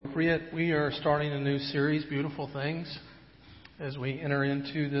appropriate, we are starting a new series, Beautiful Things, as we enter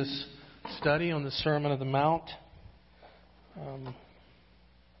into this study on the Sermon on the Mount.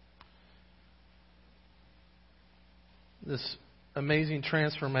 This amazing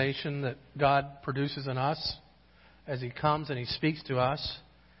transformation that God produces in us as He comes and He speaks to us.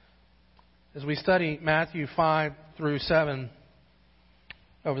 As we study Matthew 5 through 7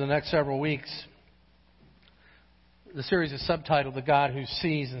 over the next several weeks, the series is subtitled, The God Who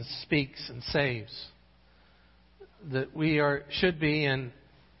Sees and Speaks and Saves. That we should be and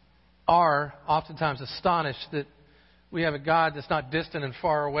are oftentimes astonished that we have a God that's not distant and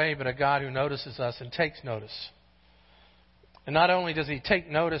far away, but a God who notices us and takes notice. And not only does He take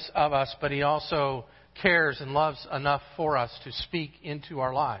notice of us, but He also cares and loves enough for us to speak into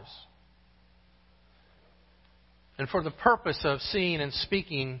our lives. And for the purpose of seeing and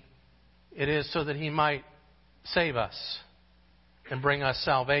speaking, it is so that He might save us and bring us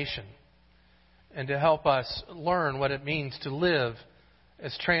salvation, and to help us learn what it means to live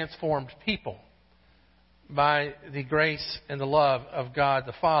as transformed people by the grace and the love of God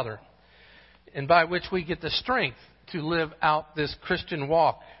the Father, and by which we get the strength to live out this Christian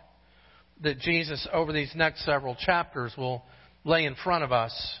walk that Jesus, over these next several chapters, will lay in front of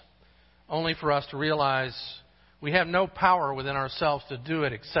us, only for us to realize we have no power within ourselves to do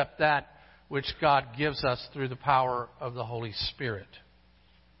it except that which God gives us through the power of the Holy Spirit.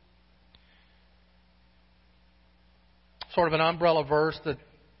 Sort of an umbrella verse that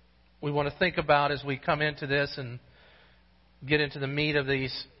we want to think about as we come into this and get into the meat of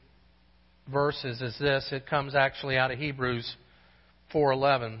these verses is this. It comes actually out of Hebrews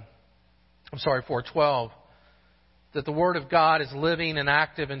 4:12. That the Word of God is living and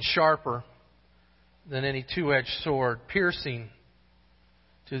active and sharper than any two-edged sword, piercing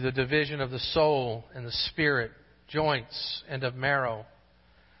to the division of the soul and the spirit, joints and of marrow,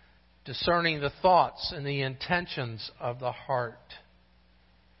 discerning the thoughts and the intentions of the heart.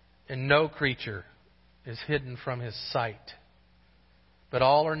 And no creature is hidden from His sight, but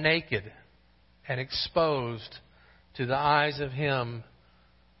all are naked and exposed to the eyes of Him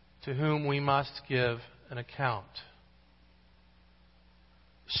to whom we must give an account.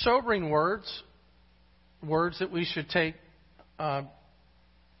 Sobering words that we should take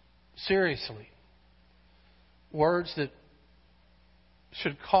seriously. Words that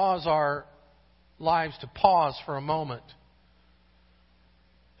should cause our lives to pause for a moment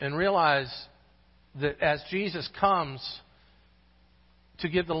and realize that as Jesus comes to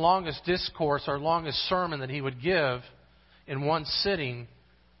give the longest discourse or longest sermon that He would give in one sitting,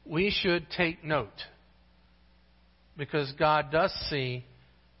 we should take note. Because God does see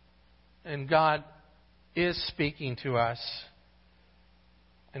and God is speaking to us.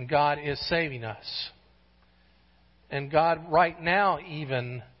 And God is saving us. And God right now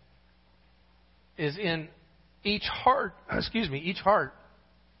even is in each heart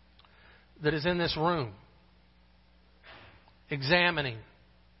that is in this room. Examining,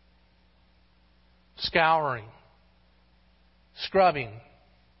 scouring, scrubbing,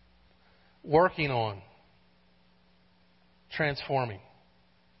 working on, transforming.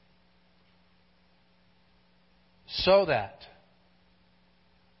 So that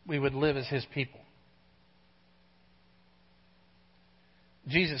we would live as His people.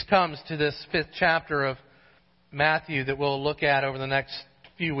 Jesus comes to this 5th chapter of Matthew that we'll look at over the next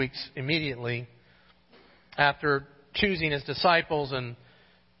few weeks immediately, after choosing His disciples and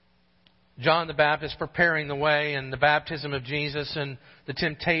John the Baptist preparing the way and the baptism of Jesus and the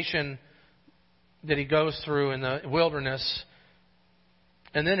temptation that He goes through in the wilderness.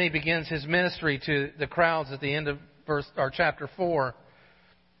 And then He begins His ministry to the crowds at the end of chapter 4,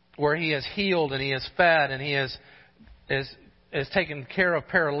 where He has healed and He has fed and He has taken care of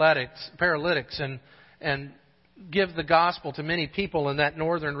paralytics and give the gospel to many people in that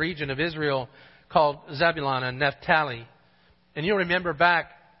northern region of Israel called Zebulun and Naphtali. And you'll remember back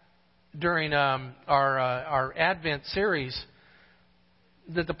during our Advent series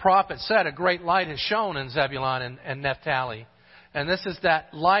that the prophet said a great light has shone in Zebulun and Naphtali. And this is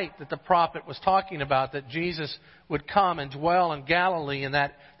that light that the prophet was talking about, that Jesus would come and dwell in Galilee, in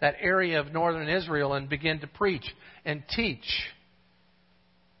that area of northern Israel, and begin to preach and teach.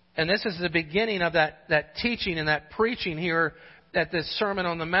 And this is the beginning of that teaching and that preaching here at this Sermon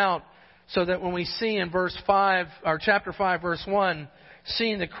on the Mount, so that when we see in verse 5, or chapter 5, verse 1,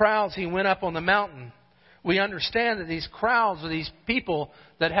 seeing the crowds, He went up on the mountain. We understand that these crowds are these people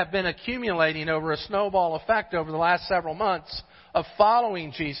that have been accumulating over a snowball effect over the last several months of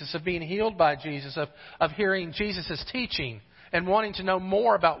following Jesus, of being healed by Jesus, of hearing Jesus' teaching and wanting to know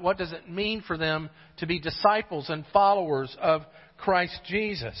more about what does it mean for them to be disciples and followers of Christ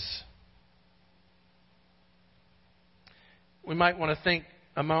Jesus. We might want to think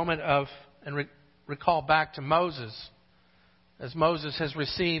a moment of and recall back to Moses, as Moses has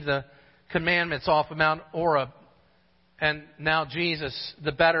received the commandments off of Mount Horeb, and now Jesus,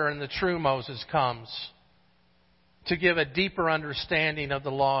 the better and the true Moses, comes to give a deeper understanding of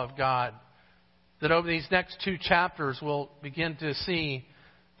the law of God. That over these next 2 chapters we'll begin to see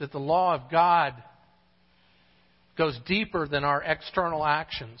that the law of God goes deeper than our external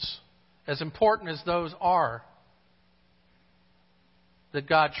actions. As important as those are, that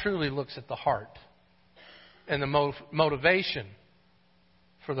God truly looks at the heart and the motivation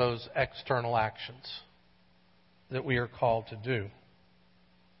for those external actions that we are called to do.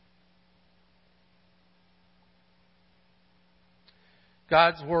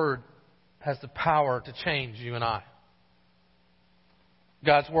 God's Word has the power to change you and I.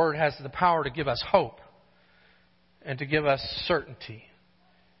 God's Word has the power to give us hope and to give us certainty.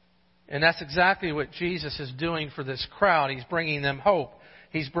 And that's exactly what Jesus is doing for this crowd. He's bringing them hope.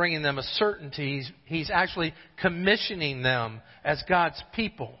 He's bringing them a certainty. He's actually commissioning them as God's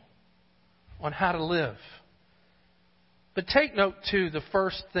people on how to live. But take note, too, the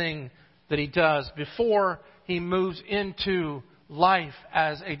first thing that He does before He moves into life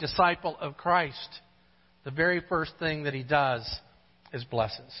as a disciple of Christ. The very first thing that He does is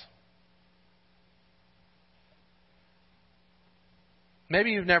blesses.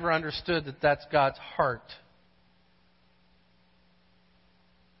 Maybe you've never understood that that's God's heart.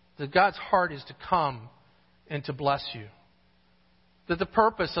 That God's heart is to come and to bless you. That the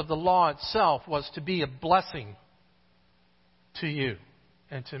purpose of the law itself was to be a blessing to you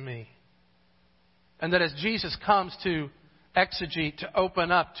and to me. And that as Jesus comes to exegete, to open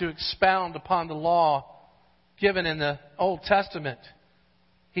up, to expound upon the law given in the Old Testament,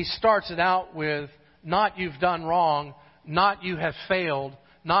 He starts it out with not you've done wrong, not you have failed,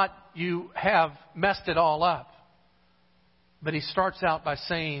 not you have messed it all up. But He starts out by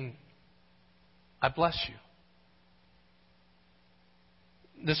saying, I bless you.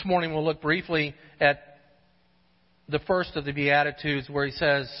 This morning we'll look briefly at the first of the Beatitudes where He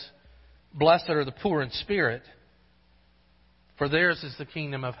says, blessed are the poor in spirit, for theirs is the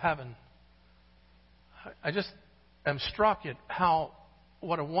kingdom of heaven. I just am struck at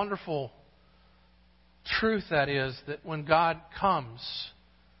what a wonderful truth that is, that when God comes,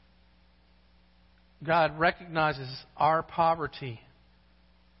 God recognizes our poverty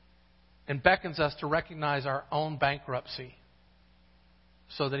and beckons us to recognize our own bankruptcy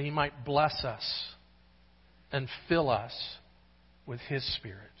so that He might bless us and fill us with His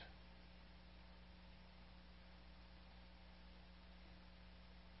Spirit.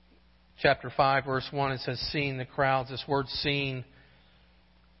 Chapter 5, verse 1, it says, seeing the crowds. This word seeing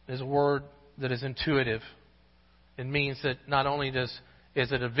is a word that is intuitive. It means that not only is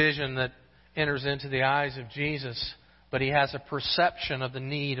it a vision that enters into the eyes of Jesus, but He has a perception of the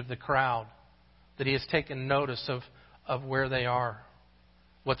need of the crowd, that He has taken notice of where they are,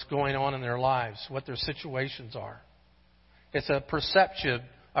 what's going on in their lives, what their situations are. It's a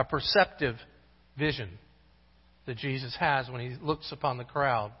perceptive vision that Jesus has when He looks upon the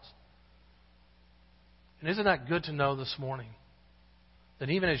crowds. And isn't that good to know this morning?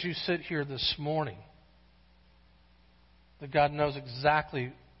 That even as you sit here this morning, that God knows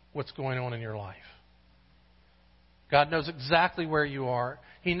exactly what's going on in your life. God knows exactly where you are.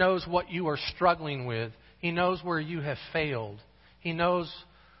 He knows what you are struggling with. He knows where you have failed. He knows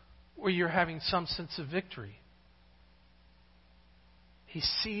where you're having some sense of victory. He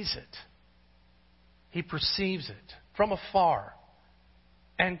sees it. He perceives it from afar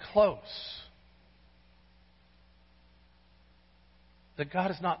and close. That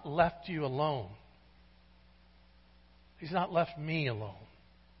God has not left you alone. He's not left me alone.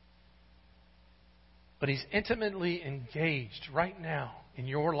 But He's intimately engaged right now in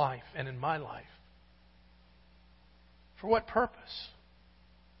your life and in my life. For what purpose?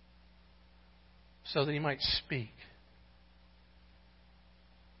 So that He might speak.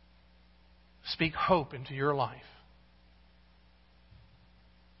 Speak hope into your life.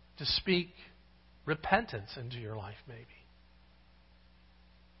 To speak repentance into your life, maybe.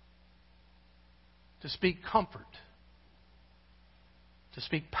 To speak comfort. To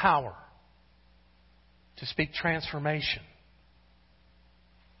speak power. To speak transformation.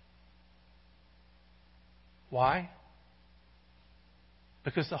 Why?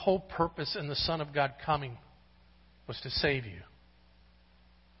 Because the whole purpose in the Son of God coming was to save you.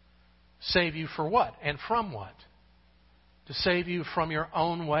 Save you for what? And from what? To save you from your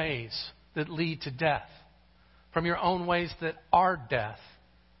own ways that lead to death. From your own ways that are death.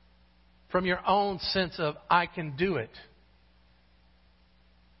 From your own sense of, I can do it.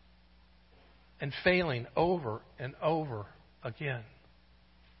 and failing over and over again.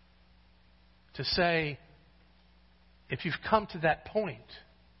 To say, if you've come to that point,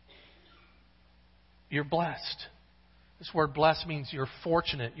 you're blessed. This word blessed means you're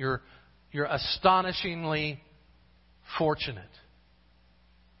fortunate. You're astonishingly fortunate.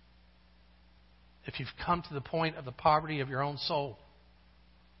 If you've come to the point of the poverty of your own soul.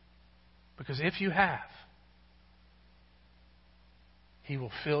 Because if you have, He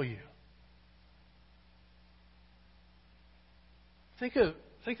will fill you. Think of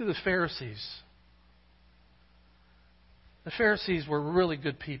the Pharisees. The Pharisees were really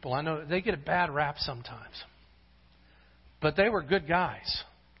good people. I know they get a bad rap sometimes. But they were good guys.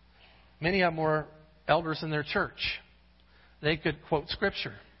 Many of them were elders in their church. They could quote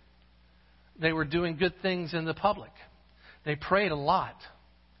Scripture. They were doing good things in the public. They prayed a lot.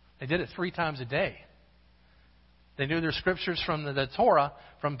 They did it 3 times a day. They knew their Scriptures from the Torah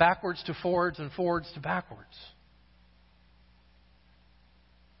from backwards to forwards and forwards to backwards.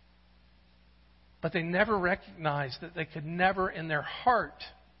 But they never recognized that they could never in their heart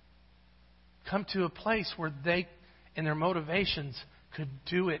come to a place where they, in their motivations, could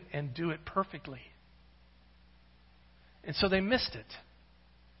do it and do it perfectly. And so they missed it.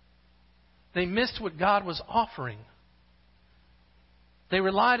 They missed what God was offering. They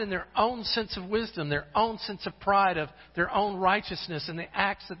relied on their own sense of wisdom, their own sense of pride, of their own righteousness and the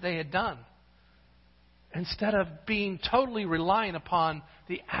acts that they had done. Instead of being totally reliant upon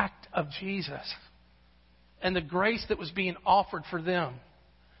the act of Jesus and the grace that was being offered for them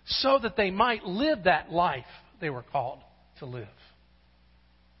so that they might live that life they were called to live.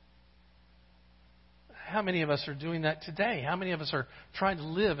 How many of us are doing that today? How many of us are trying to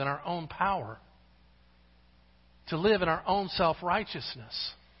live in our own power? To live in our own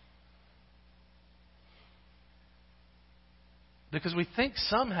self-righteousness? Because we think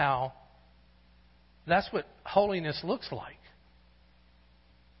somehow that's what holiness looks like.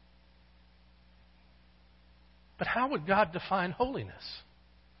 But how would God define holiness?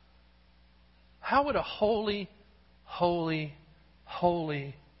 How would a holy, holy,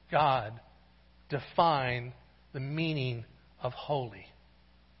 holy God define the meaning of holy?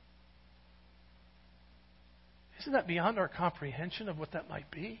 Isn't that beyond our comprehension of what that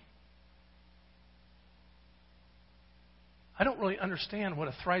might be? I don't really understand what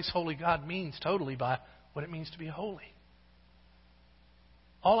a thrice holy God means totally by what it means to be holy.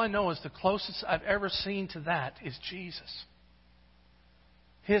 All I know is the closest I've ever seen to that is Jesus.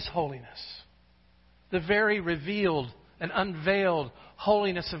 His holiness. The very revealed and unveiled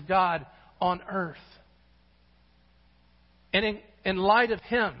holiness of God on earth. And in light of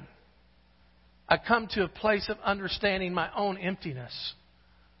Him, I come to a place of understanding my own emptiness,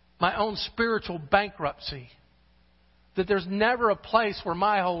 my own spiritual bankruptcy, that there's never a place where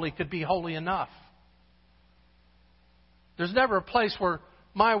my holy could be holy enough. There's never a place where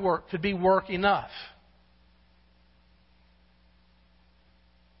my work could be work enough.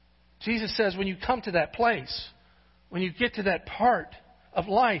 Jesus says when you come to that place, when you get to that part of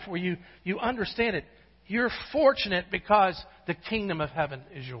life where you understand it, you're fortunate because the kingdom of heaven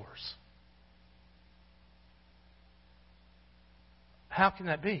is yours. How can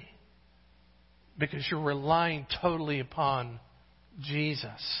that be? Because you're relying totally upon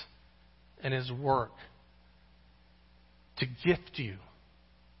Jesus and His work to gift you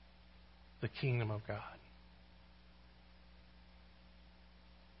the kingdom of God.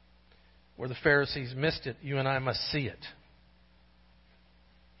 Where the Pharisees missed it, you and I must see it.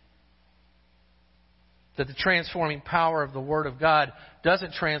 That the transforming power of the Word of God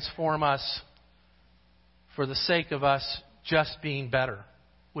doesn't transform us for the sake of us just being better,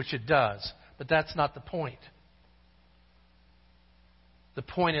 which it does. But that's not the point. The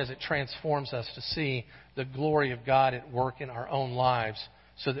point is it transforms us to see the glory of God at work in our own lives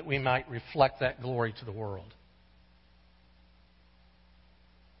so that we might reflect that glory to the world.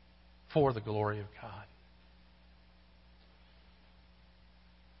 For the glory of God.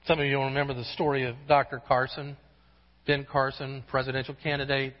 Some of you will remember the story of Dr. Carson, Ben Carson, presidential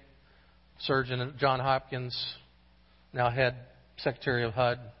candidate, surgeon at Johns Hopkins, now head secretary of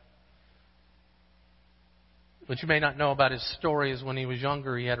HUD. What you may not know about his story is when he was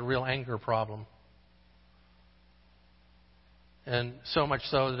younger, he had a real anger problem. And so much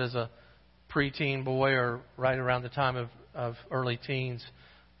so that as a preteen boy or right around the time of early teens,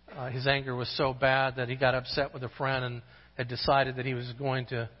 his anger was so bad that he got upset with a friend and had decided that he was going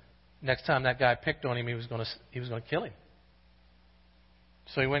to, next time that guy picked on him, he was going to kill him.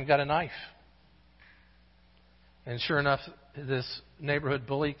 So he went and got a knife. And sure enough, this neighborhood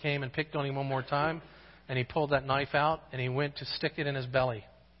bully came and picked on him one more time, and he pulled that knife out and he went to stick it in his belly.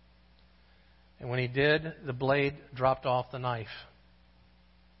 And when he did, the blade dropped off the knife.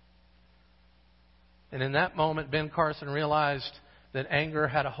 And in that moment, Ben Carson realized that anger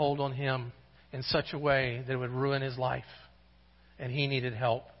had a hold on him in such a way that it would ruin his life. And he needed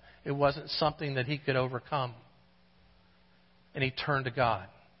help. It wasn't something that he could overcome. And he turned to God.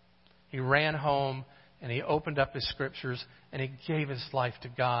 He ran home and he opened up his scriptures and he gave his life to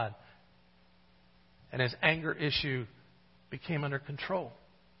God. And his anger issue became under control.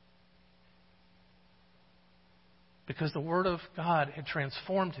 Because the Word of God had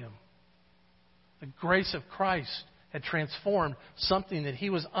transformed him. The grace of Christ had transformed something that he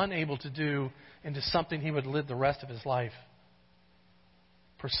was unable to do into something he would live the rest of his life.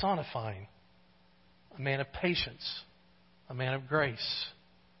 Personifying a man of patience, a man of grace,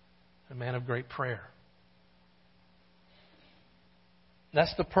 a man of great prayer.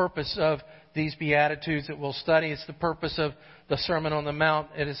 That's the purpose of these Beatitudes that we'll study. It's the purpose of the Sermon on the Mount.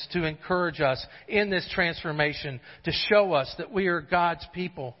 It is to encourage us in this transformation, to show us that we are God's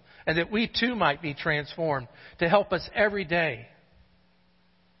people and that we too might be transformed, to help us every day.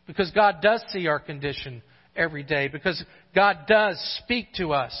 Because God does see our condition every day. Because God does speak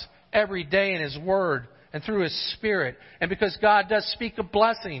to us every day in His Word and through His Spirit. And because God does speak a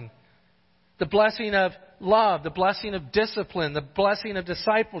blessing. The blessing of love, the blessing of discipline, the blessing of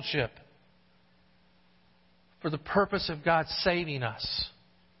discipleship. For the purpose of God saving us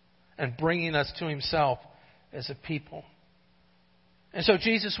and bringing us to Himself as a people. And so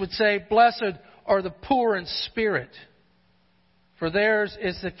Jesus would say, "Blessed are the poor in spirit, for theirs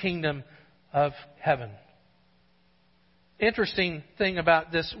is the kingdom of heaven." Interesting thing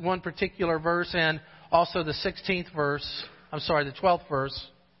about this one particular verse and also the 12th verse.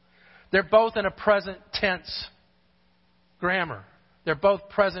 They're both in a present tense grammar. They're both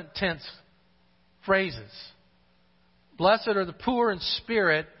present tense phrases. Blessed are the poor in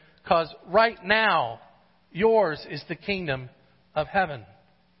spirit, because right now yours is the kingdom of heaven.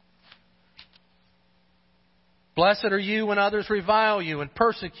 Blessed are you when others revile you and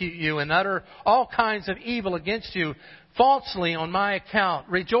persecute you and utter all kinds of evil against you falsely on my account.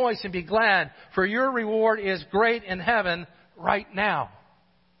 Rejoice and be glad, for your reward is great in heaven right now.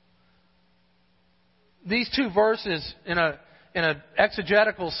 These two verses, in an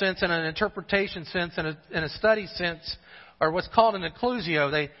exegetical sense, in an interpretation sense, in a study sense, are what's called an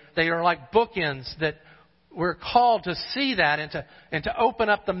inclusio. They are like bookends that we're called to see that and to open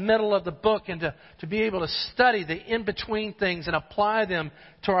up the middle of the book and to be able to study the in-between things and apply them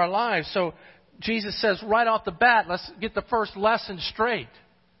to our lives. So Jesus says right off the bat, let's get the first lesson straight.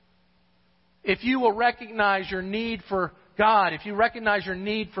 If you will recognize your need for God, if you recognize your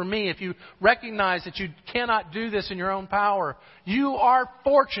need for me, if you recognize that you cannot do this in your own power, you are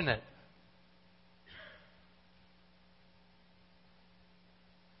fortunate.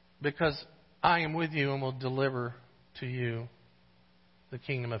 Because I am with you and will deliver to you the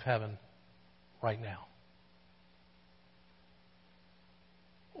kingdom of heaven right now.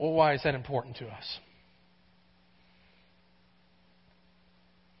 Well, why is that important to us?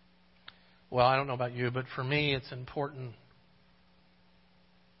 Well, I don't know about you, but for me it's important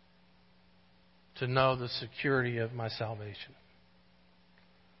to know the security of my salvation.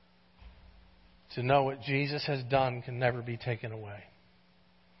 To know what Jesus has done can never be taken away.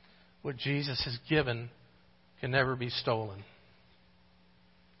 What Jesus has given can never be stolen.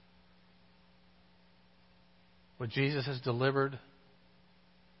 What Jesus has delivered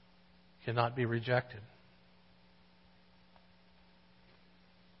cannot be rejected.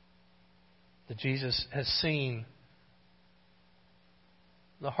 That Jesus has seen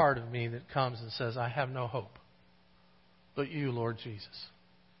the heart of me that comes and says, I have no hope but you, Lord Jesus.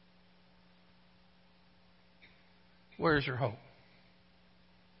 Where is your hope?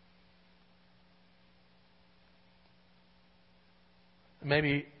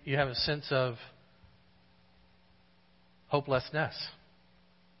 Maybe you have a sense of hopelessness.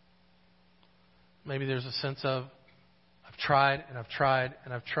 Maybe there's a sense of, I've tried and I've tried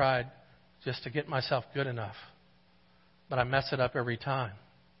and I've tried just to get myself good enough, but I mess it up every time.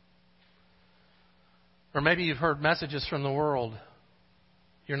 Or maybe you've heard messages from the world,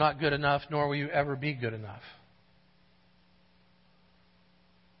 you're not good enough, nor will you ever be good enough.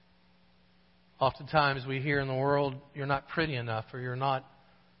 Oftentimes we hear in the world, you're not pretty enough, or you're not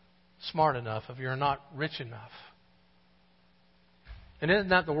smart enough, or you're not rich enough. And isn't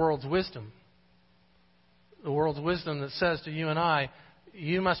that the world's wisdom? The world's wisdom that says to you and I,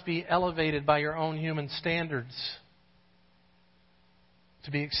 you must be elevated by your own human standards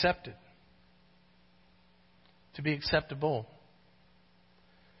to be accepted, to be acceptable.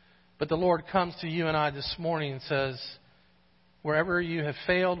 But the Lord comes to you and I this morning and says, Wherever you have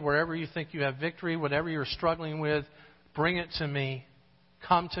failed, wherever you think you have victory, whatever you're struggling with, bring it to me.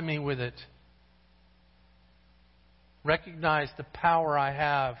 Come to me with it. Recognize the power I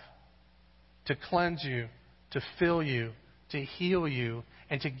have to cleanse you, to fill you, to heal you,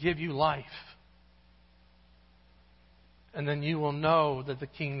 and to give you life. And then you will know that the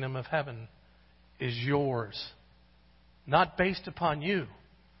kingdom of heaven is yours. Not based upon you,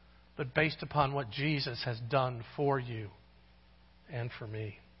 but based upon what Jesus has done for you and for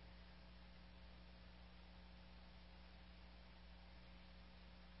me.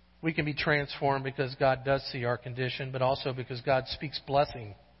 We can be transformed because God does see our condition, but also because God speaks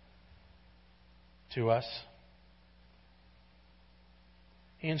blessing to us.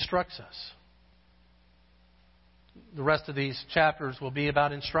 He instructs us. The rest of these chapters will be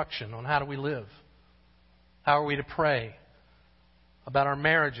about instruction on how do we live. How are we to pray? About our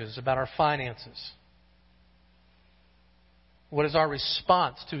marriages, about our finances. What is our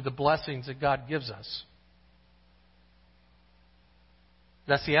response to the blessings that God gives us?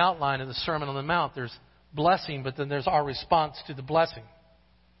 That's the outline of the Sermon on the Mount. There's blessing, but then there's our response to the blessing.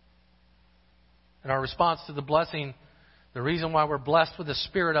 And our response to the blessing, the reason why we're blessed with the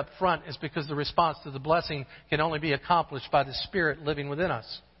Spirit up front is because the response to the blessing can only be accomplished by the Spirit living within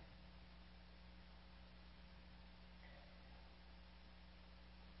us.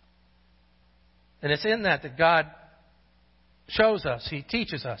 And it's in that God shows us. He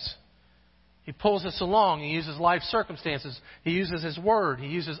teaches us. He pulls us along. He uses life circumstances. He uses His Word. He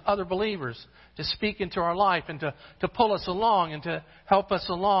uses other believers to speak into our life and to pull us along and to help us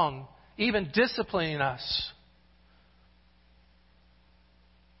along, even disciplining us.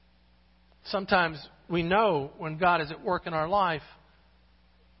 Sometimes we know when God is at work in our life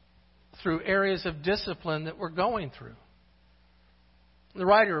through areas of discipline that we're going through. The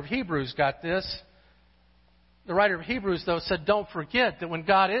writer of Hebrews got this. The writer of Hebrews, though, said, don't forget that when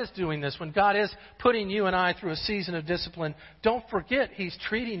God is doing this, when God is putting you and I through a season of discipline, don't forget He's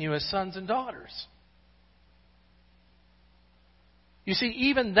treating you as sons and daughters. You see,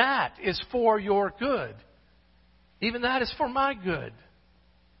 even that is for your good. Even that is for my good.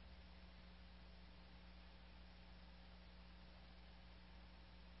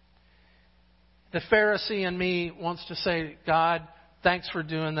 The Pharisee in me wants to say, God, thanks for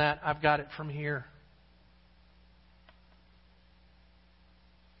doing that. I've got it from here.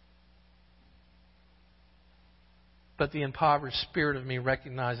 But the impoverished spirit of me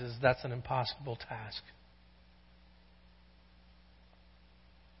recognizes that's an impossible task.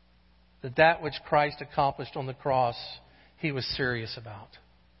 That which Christ accomplished on the cross, He was serious about.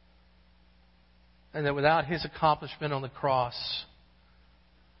 And that without His accomplishment on the cross,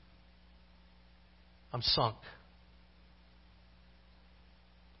 I'm sunk.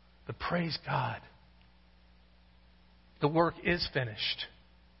 But praise God. The work is finished.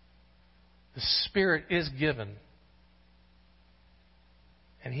 The Spirit is given.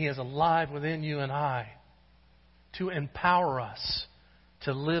 And He is alive within you and I to empower us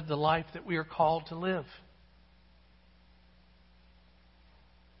to live the life that we are called to live.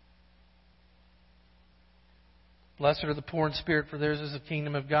 Blessed are the poor in spirit, for theirs is the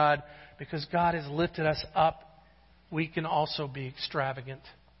kingdom of God. Because God has lifted us up, we can also be extravagant.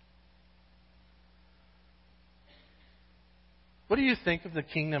 What do you think of the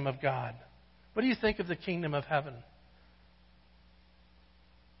kingdom of God? What do you think of the kingdom of heaven?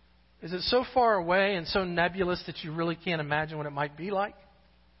 Is it so far away and so nebulous that you really can't imagine what it might be like?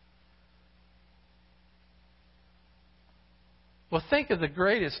 Well, think of the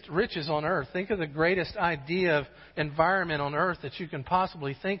greatest riches on earth. Think of the greatest idea of environment on earth that you can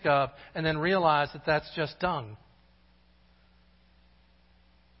possibly think of, and then realize that that's just dung.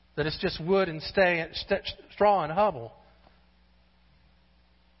 That it's just wood and straw and hubble.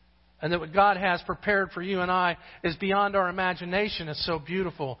 And that what God has prepared for you and I is beyond our imagination. It's so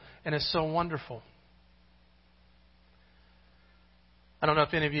beautiful and it's so wonderful. I don't know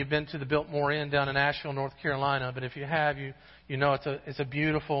if any of you have been to the Biltmore Inn down in Asheville, North Carolina, but if you have, you know it's a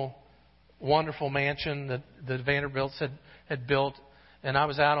beautiful, wonderful mansion that the Vanderbilts had built. And I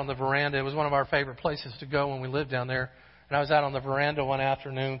was out on the veranda. It was one of our favorite places to go when we lived down there. And I was out on the veranda one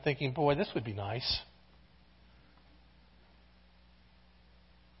afternoon thinking, boy, this would be nice.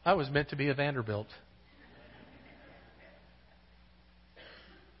 I was meant to be a Vanderbilt.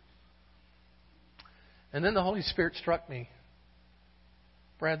 And then the Holy Spirit struck me.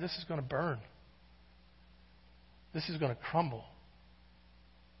 Brad, this is going to burn. This is going to crumble.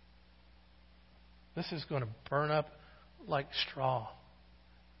 This is going to burn up like straw.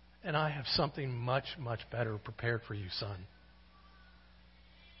 And I have something much, much better prepared for you, son.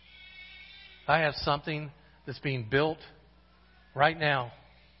 I have something that's being built right now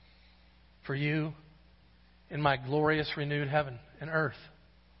for you in my glorious renewed heaven and earth.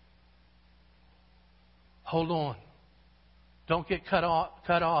 Hold on. Don't get cut off.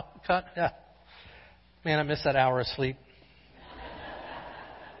 Man, I missed that hour of sleep.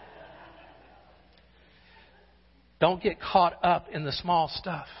 Don't get caught up in the small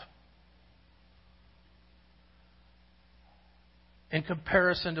stuff. In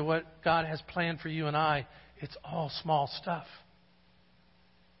comparison to what God has planned for you and I, it's all small stuff.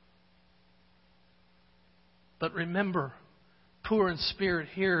 But remember, poor in spirit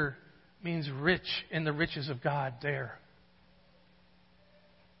here means rich in the riches of God there.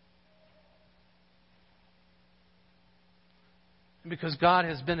 And because God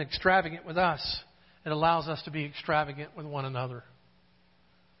has been extravagant with us, it allows us to be extravagant with one another.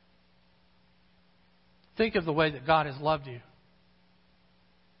 Think of the way that God has loved you.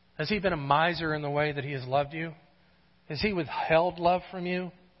 Has He been a miser in the way that He has loved you? Has He withheld love from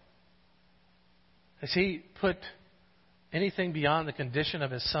you? Has He put anything beyond the condition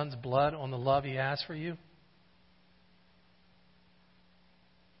of His Son's blood on the love He has for you?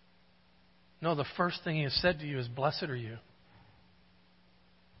 No, the first thing He has said to you is, "Blessed are you."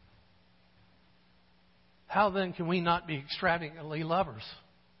 How then can we not be extravagantly lovers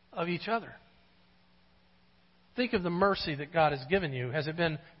of each other? Think of the mercy that God has given you. Has it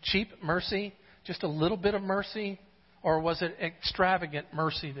been cheap mercy, just a little bit of mercy, or was it extravagant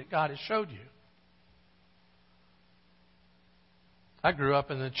mercy that God has showed you? I grew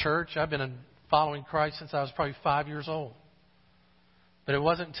up in the church. I've been following Christ since I was probably 5 years old. But it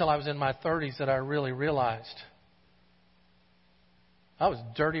wasn't until I was in my 30s that I really realized I was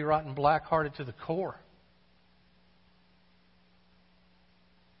dirty, rotten, black-hearted to the core.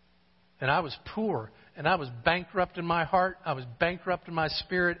 And I was poor, and I was bankrupt in my heart, I was bankrupt in my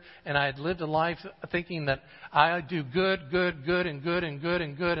spirit, and I had lived a life thinking that I do good,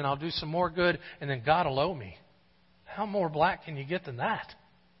 and I'll do some more good, and then God will owe me. How more black can you get than that?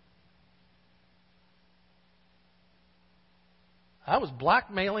 I was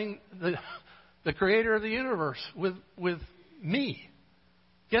blackmailing the creator of the universe with me.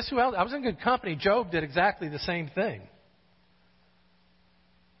 Guess who else? I was in good company. Job did exactly the same thing.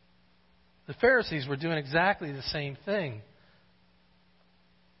 The Pharisees were doing exactly the same thing.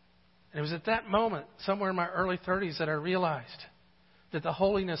 And it was at that moment, somewhere in my early 30s, that I realized that the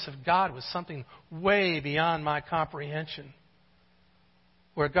holiness of God was something way beyond my comprehension.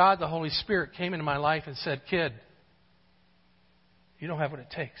 Where God, the Holy Spirit, came into my life and said, "Kid, you don't have what it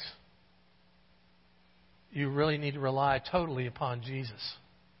takes. You really need to rely totally upon Jesus.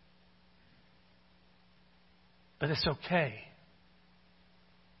 But it's okay.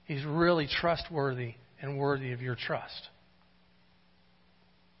 He's really trustworthy and worthy of your trust."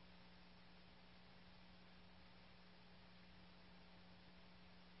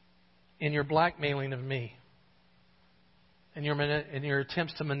 In your blackmailing of me, in your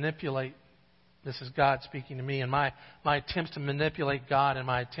attempts to manipulate, this is God speaking to me, and my attempts to manipulate God, and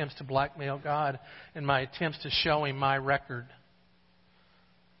my attempts to blackmail God, and my attempts to show Him my record,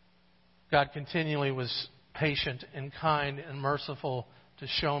 God continually was patient and kind and merciful to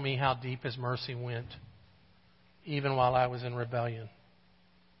show me how deep His mercy went, even while I was in rebellion.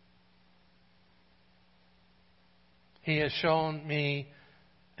 He has shown me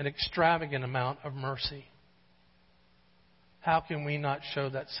an extravagant amount of mercy. How can we not show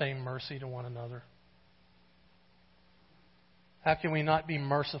that same mercy to one another? How can we not be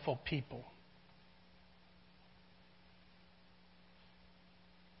merciful people?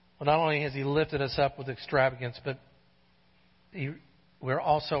 Well, not only has He lifted us up with extravagance, but we're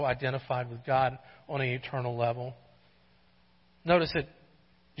also identified with God on an eternal level. Notice that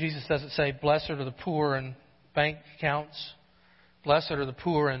Jesus doesn't say, "Blessed are the poor in bank accounts. Blessed are the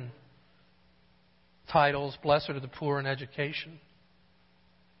poor in titles. Blessed are the poor in education."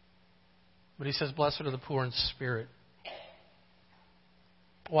 But He says, "Blessed are the poor in spirit."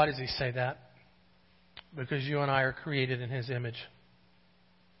 Why does He say that? Because you and I are created in His image.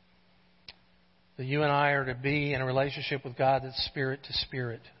 That you and I are to be in a relationship with God that's spirit to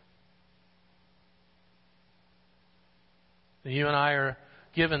spirit. That you and I are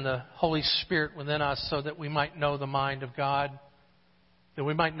given the Holy Spirit within us so that we might know the mind of God, that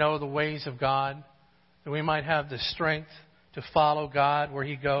we might know the ways of God, that we might have the strength to follow God where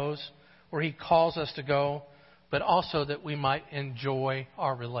He goes, where He calls us to go, but also that we might enjoy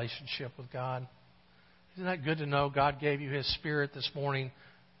our relationship with God. Isn't that good to know God gave you His Spirit this morning,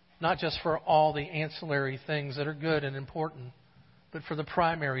 not just for all the ancillary things that are good and important, but for the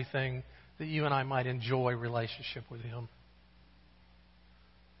primary thing, that you and I might enjoy relationship with Him.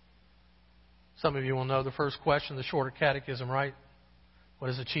 Some of you will know the first question of the Shorter Catechism, right?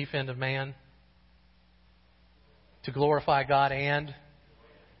 What is the chief end of man? To glorify God and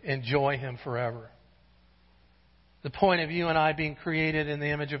enjoy Him forever. The point of you and I being created in the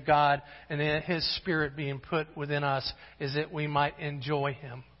image of God and His Spirit being put within us is that we might enjoy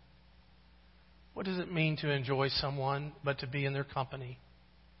Him. What does it mean to enjoy someone but to be in their company?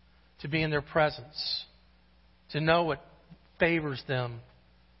 To be in their presence? To know what favors them?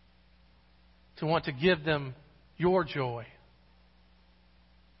 To want to give them your joy?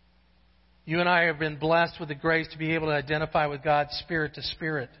 You and I have been blessed with the grace to be able to identify with God spirit to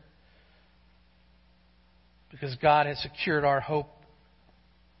spirit. Because God has secured our hope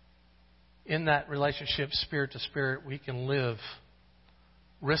in that relationship, spirit to spirit. We can live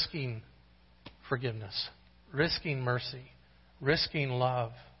risking forgiveness, risking mercy, risking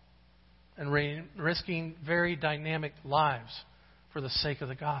love, and risking very dynamic lives for the sake of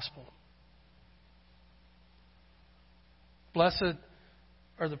the gospel. Blessed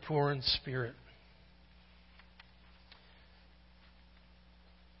are the poor in spirit.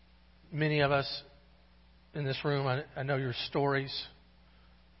 Many of us in this room, I know your stories.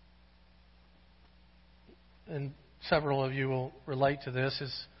 And several of you will relate to this.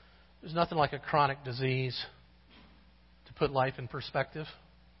 There's nothing like a chronic disease to put life in perspective.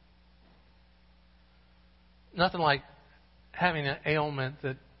 Nothing like having an ailment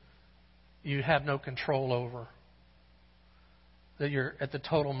that you have no control over. That you're at the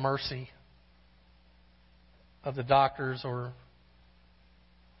total mercy of the doctors or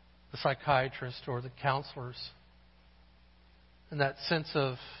the psychiatrist or the counselors. And that sense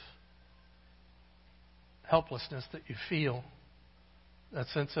of helplessness that you feel, that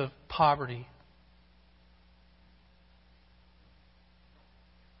sense of poverty,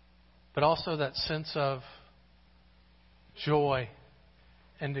 but also that sense of joy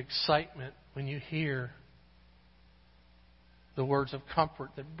and excitement when you hear the words of comfort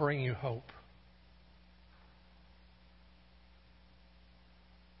that bring you hope.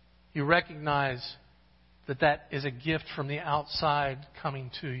 You recognize that that is a gift from the outside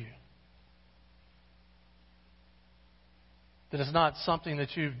coming to you. That it's not something that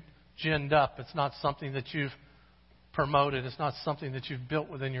you've ginned up. It's not something that you've promoted. It's not something that you've built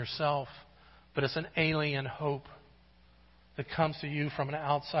within yourself. But it's an alien hope that comes to you from an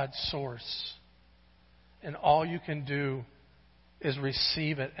outside source. And all you can do is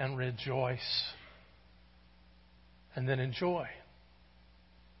receive it and rejoice. And then enjoy.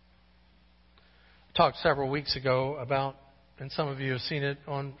 I talked several weeks ago about, and some of you have seen it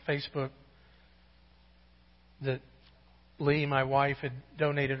on Facebook, that Lee, my wife, had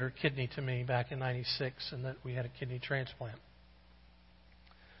donated her kidney to me back in '96 and that we had a kidney transplant.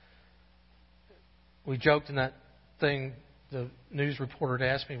 We joked in that thing, the news reporter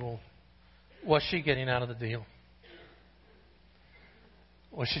had asked me, well, what's she getting out of the deal?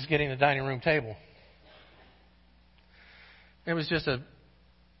 Well, she's getting the dining room table. It was just a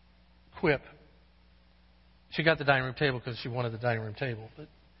quip. She got the dining room table because she wanted the dining room table. But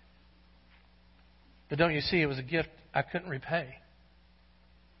don't you see, it was a gift I couldn't repay.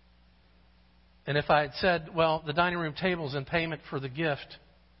 And if I had said, well, the dining room table is in payment for the gift,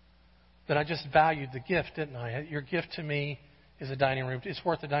 then I just valued the gift, didn't I? Your gift to me is a dining room. It's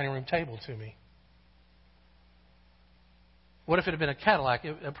worth a dining room table to me. What if it had been a Cadillac?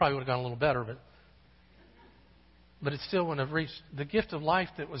 It probably would have gone a little better, but it still wouldn't have reached the gift of life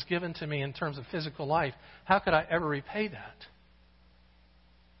that was given to me in terms of physical life. How could I ever repay that?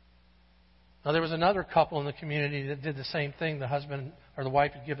 Now, there was another couple in the community that did the same thing. The husband or the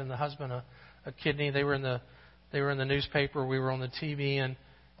wife had given the husband a kidney. They were in the newspaper. We were on the TV,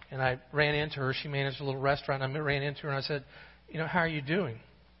 and I ran into her. She managed a little restaurant. I ran into her and I said, how are you doing?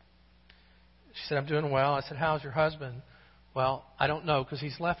 She said, I'm doing well. I said, how's your husband? Well, I don't know because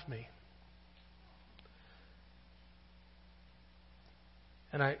he's left me.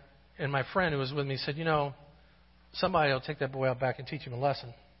 And my friend who was with me said, somebody will take that boy out back and teach him a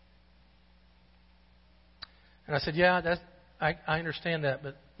lesson. And I said, yeah, I understand that,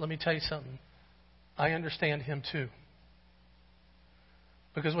 but let me tell you something. I understand him too.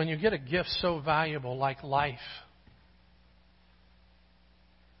 Because when you get a gift so valuable like life,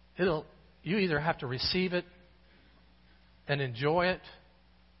 you either have to receive it and enjoy it,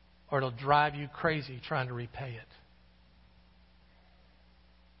 or it'll drive you crazy trying to repay it.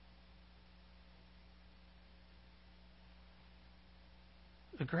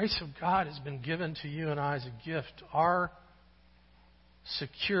 The grace of God has been given to you and I as a gift. Our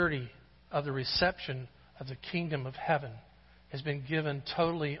security of the reception of the kingdom of heaven has been given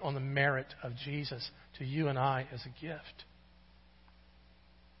totally on the merit of Jesus to you and I as a gift.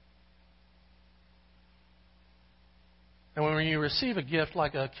 And when you receive a gift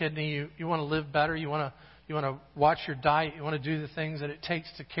like a kidney, you want to live better. You want to watch your diet. You want to do the things that it takes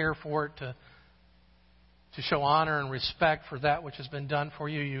to care for it, to show honor and respect for that which has been done for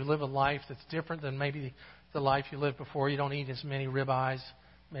you. You live a life that's different than maybe the life you lived before. You don't eat as many ribeyes,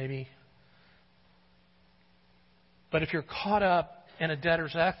 maybe. But if you're caught up in a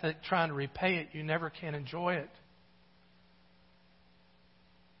debtor's ethic trying to repay it, you never can enjoy it.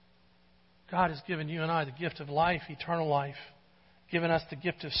 God has given you and I the gift of life, eternal life. Given us the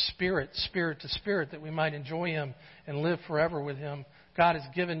gift of spirit to spirit, that we might enjoy Him and live forever with Him. God has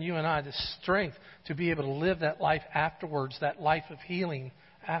given you and I the strength to be able to live that life afterwards, that life of healing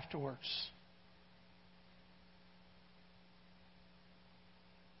afterwards.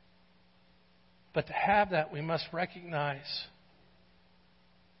 But to have that, we must recognize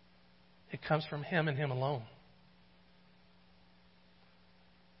it comes from Him and Him alone.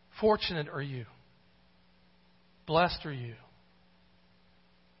 Fortunate are you, blessed are you,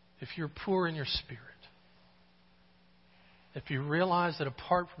 if you're poor in your spirit. If you realize that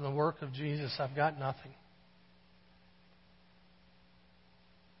apart from the work of Jesus, I've got nothing.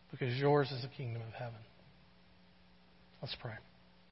 Because yours is the kingdom of heaven. Let's pray.